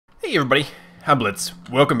Hey everybody, I'm Blitz.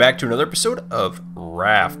 Welcome back to another episode of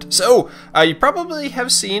Raft. So, you probably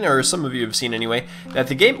have seen, or some of you have seen anyway, that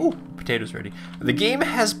the game, ooh, potatoes ready. The game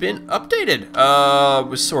has been updated.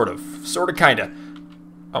 Sort of, kinda.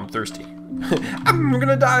 I'm thirsty. I'm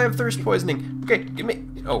gonna die of thirst poisoning. Okay, give me,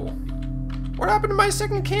 oh. What happened to my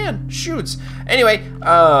second can? Shoots. Anyway,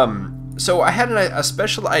 so I had a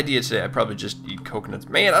special idea today. I probably just eat coconuts.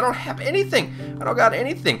 Man, I don't have anything. I don't got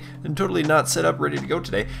anything. I'm totally not set up, ready to go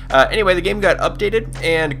today. Anyway, the game got updated,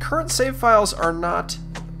 and current save files are not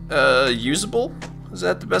usable. Is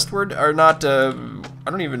that the best word? Are not, I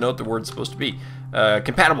don't even know what the word's supposed to be.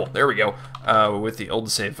 Compatible. There we go. With the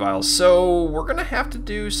old save files. So we're gonna have to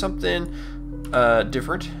do something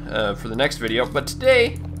different for the next video. But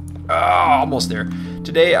today, almost there.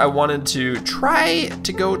 Today I wanted to try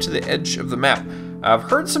to go to the edge of the map. I've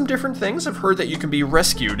heard some different things. I've heard that you can be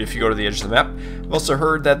rescued if you go to the edge of the map. I've also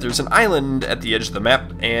heard that there's an island at the edge of the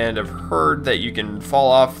map, and I've heard that you can fall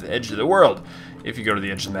off the edge of the world if you go to the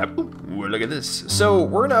edge of the map. Ooh, look at this. So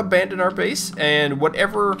we're gonna abandon our base, and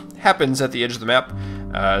whatever happens at the edge of the map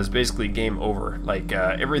is basically game over. Like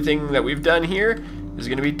everything that we've done here is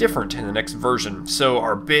gonna be different in the next version. So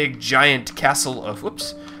our big giant castle of,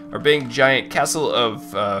 our big giant castle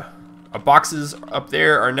of boxes up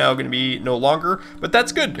there are now going to be no longer, but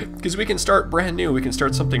that's good because we can start brand new. We can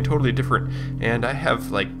start something totally different, and I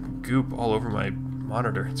have like goop all over my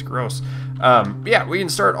monitor. It's gross. Yeah, we can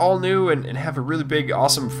start all new and have a really big,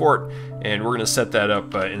 awesome fort, and we're going to set that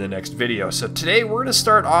up in the next video. So today we're going to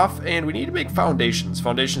start off, and we need to make foundations.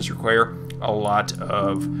 Foundations require a lot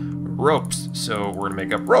of ropes, so we're going to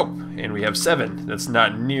make up rope, and we have 7. That's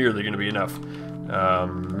not nearly going to be enough.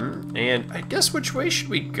 And I guess which way should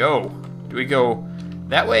we go? Do we go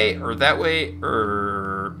that way, or that way,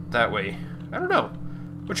 or that way? I don't know.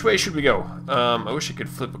 Which way should we go? I wish I could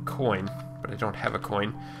flip a coin, but I don't have a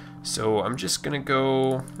coin. So I'm just gonna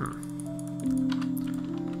go,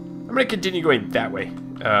 I'm gonna continue going that way,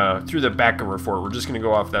 through the back of our fort. We're just gonna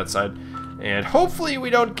go off that side. And hopefully we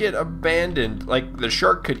don't get abandoned. Like the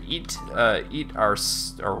shark could eat our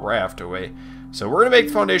raft away. So we're gonna make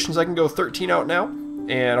foundations. I can go 13 out now,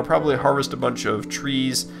 and I'll probably harvest a bunch of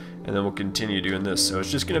trees, and then we'll continue doing this. So it's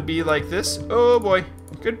just gonna be like this. Oh boy,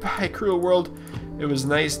 goodbye cruel world. It was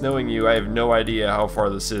nice knowing you. I have no idea how far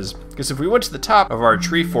this is, because if we went to the top of our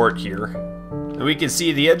tree fort here, then we can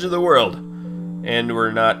see the edge of the world, and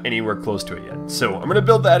we're not anywhere close to it yet. So I'm gonna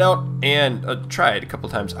build that out and try it a couple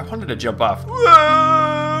times. I wanted to jump off.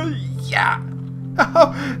 Yeah.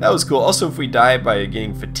 That was cool. Also, if we die by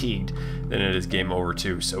getting fatigued, then it is game over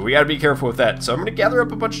too. So we gotta be careful with that. So I'm gonna gather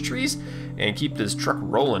up a bunch of trees and keep this truck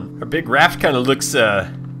rolling. Our big raft kind of looks, it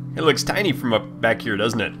looks tiny from up back here,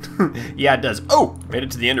 doesn't it? Yeah, it does. Oh, made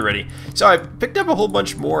it to the end already. So I picked up a whole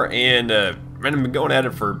bunch more, and I've been going at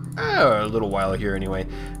it for a little while here anyway.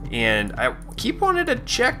 And I keep wanting to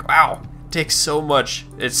check. Wow, it takes so much.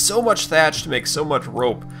 It's so much thatch to make so much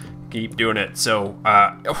rope. Keep doing it. So,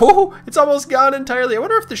 oh, it's almost gone entirely. I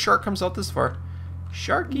wonder if the shark comes out this far.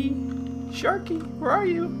 Sharky, Sharky, where are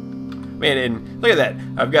you? Man, and look at that.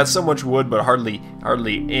 I've got so much wood, but hardly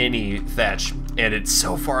any thatch, and it's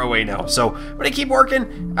so far away now. So I'm gonna keep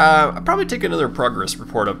working. I'll probably take another progress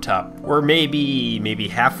report up top. We're maybe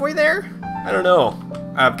halfway there. I don't know.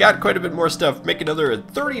 I've got quite a bit more stuff. Make another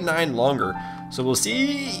 39 longer. So we'll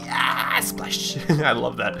see. Splash. I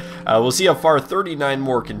love that. We'll see how far 39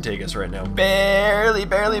 more can take us right now. Barely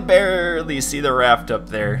see the raft up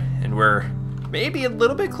there, and we're maybe a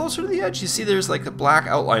little bit closer to the edge. You see there's like a black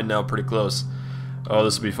outline now, pretty close. Oh,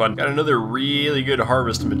 this will be fun. Got another really good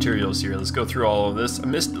harvest of materials here. Let's go through all of this. I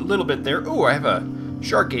missed a little bit there. Oh, I have a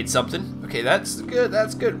shark ate something. Okay, that's good,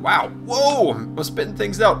 that's good. Wow, whoa, I'm spitting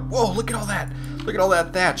things out. Whoa, look at all that. Look at all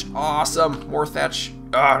that thatch. Awesome, more thatch.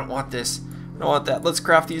 Oh, I don't want this. I don't want that. Let's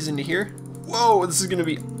craft these into here. Whoa, this is gonna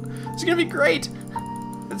be great.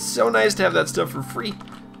 It's so nice to have that stuff for free.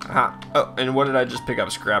 Oh, and what did I just pick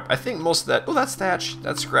up? Scrap. I think most of that, oh, that's thatch.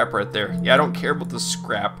 That's scrap right there. Yeah, I don't care about the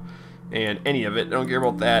scrap and any of it. I don't care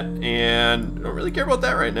about that, and I don't really care about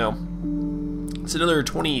that right now. It's another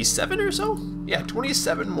 27 or so? Yeah,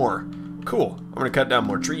 27 more. Cool. I'm gonna cut down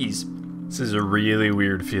more trees. This is a really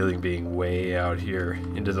weird feeling being way out here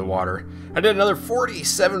into the water. I did another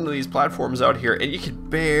 47 of these platforms out here, and you can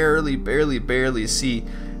barely see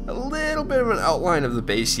a little bit of an outline of the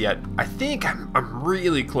base yet. I think I'm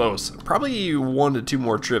really close. Probably 1 to 2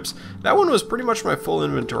 more trips. That one was pretty much my full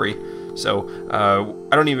inventory. So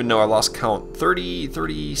I don't even know, I lost count.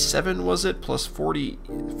 37 was it? Plus 40,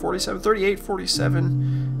 47, 38,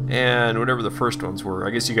 47, and whatever the first ones were. I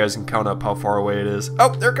guess you guys can count up how far away it is. Oh,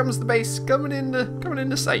 there comes the base coming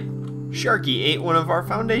into sight. Sharky ate one of our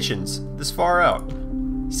foundations this far out.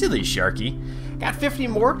 Silly Sharky. Got 50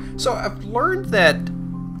 more. So I've learned that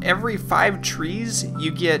every 5 trees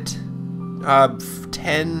you get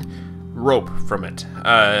 10 rope from it.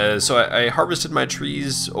 So I harvested my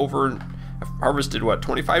trees over, I harvested what,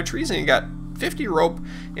 25 trees, and I got 50 rope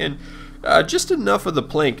and just enough of the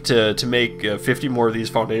plank to make 50 more of these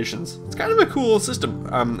foundations. It's kind of a cool system.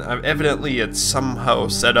 Evidently it's somehow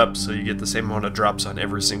set up so you get the same amount of drops on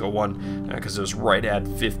every single one, because it was right at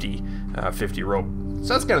 50 rope.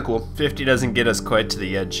 So that's kind of cool. 50 doesn't get us quite to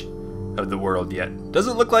the edge of the world yet.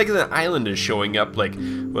 Doesn't look like the island is showing up like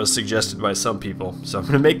was suggested by some people. So I'm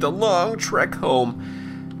gonna make the long trek home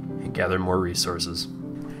and gather more resources.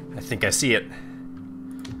 I think I see it.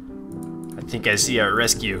 I think I see our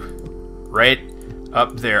rescue right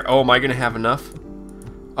up there. Oh, am I gonna have enough?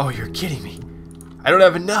 Oh, you're kidding me. I don't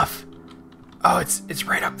have enough. Oh, it's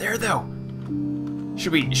right up there though.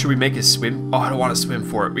 Should we make a swim? Oh, I don't want to swim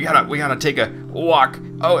for it. We gotta take a walk.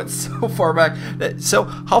 Oh, it's so far back. So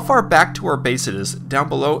how far back to our base it is? Down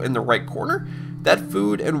below in the right corner? That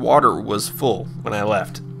food and water was full when I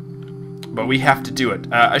left. But we have to do it.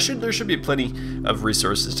 There should be plenty of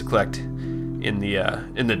resources to collect in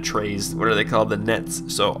the trays. What are they called? The nets.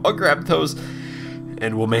 So I'll grab those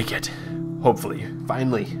and we'll make it. Hopefully,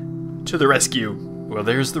 finally, to the rescue. Well,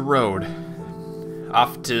 there's the road.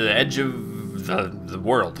 Off to the edge of the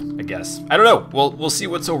world, I guess. I don't know. We'll see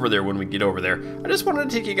what's over there when we get over there. I just wanted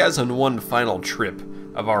to take you guys on one final trip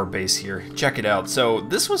of our base here. Check it out. So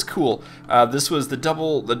this was cool. This was the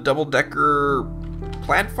double-decker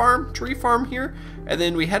tree farm here, and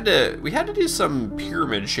then we had to do some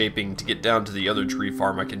pyramid shaping to get down to the other tree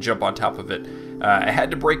farm. I can jump on top of it. I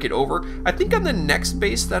had to break it over. I think on the next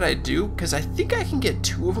base that I do, because I think I can get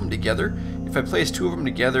 2 of them together. If I place 2 of them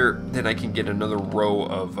together, then I can get another row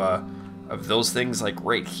of those things like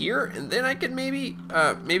right here, and then I can maybe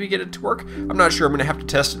get it to work. I'm not sure. I'm gonna have to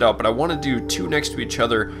test it out, but I want to do 2 next to each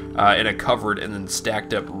other in a covered and then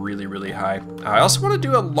stacked up really high. I also want to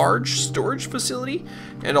do a large storage facility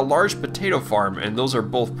and a large potato farm, and those are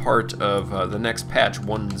both part of the next patch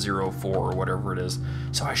 104 or whatever it is.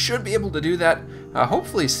 So I should be able to do that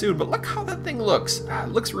hopefully soon. But look how that thing looks.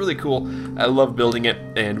 It looks really cool. I love building it,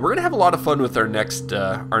 and we're gonna have a lot of fun with our next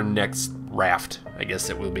raft, I guess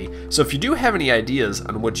it will be. So if you do have any ideas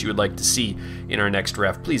on what you would like to see in our next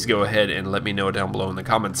raft, please go ahead and let me know down below in the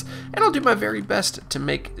comments, and I'll do my very best to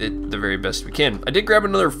make it the very best we can. I did grab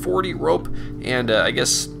another 40 rope and I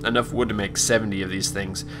guess enough wood to make 70 of these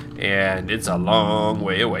things, and it's a long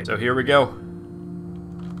way away. So here we go.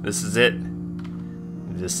 This is it.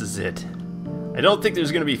 This is it. I don't think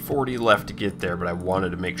there's gonna be 40 left to get there, but I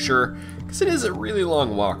wanted to make sure because it is a really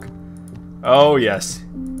long walk. Oh yes.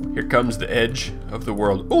 Here comes the edge of the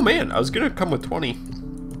world. Oh man, I was gonna come with 20.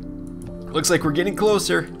 Looks like we're getting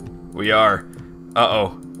closer. We are.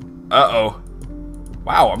 Uh-oh. Uh-oh.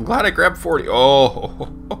 Wow, I'm glad I grabbed 40. Oh,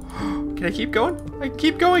 can I keep going? I can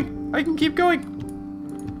keep going. I can keep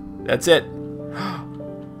going. That's it.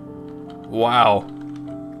 Wow.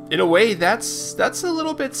 In a way, that's a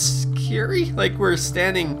little bit scary. Like we're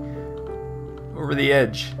standing over the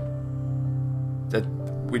edge.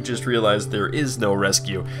 We just realized there is no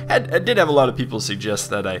rescue. I did have a lot of people suggest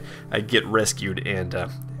that I get rescued, and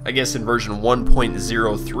I guess in version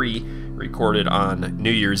 1.03 recorded on New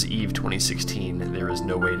Year's Eve 2016, there is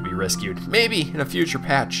no way to be rescued. Maybe in a future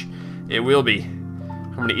patch it will be.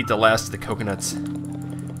 I'm gonna eat the last of the coconuts,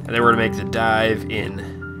 and then we're gonna make the dive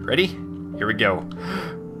in. Ready? Here we go.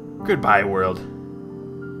 Goodbye, world.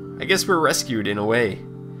 I guess we're rescued in a way.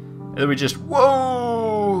 And then we just,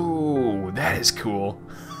 whoa, that is cool.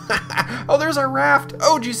 Oh, there's our raft.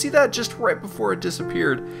 Oh, did you see that just right before it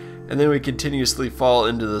disappeared? And then we continuously fall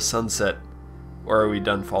into the sunset. Or are we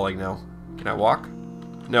done falling now? Can I walk?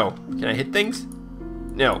 No. Can I hit things?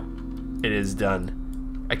 No. It is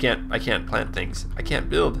done. I can't plant things. I can't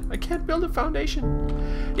build a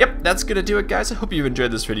foundation. Yep, that's gonna do it, guys. I hope you've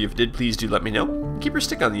enjoyed this video. If you did, please do let me know. Keep your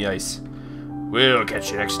stick on the ice. We'll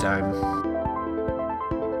catch you next time.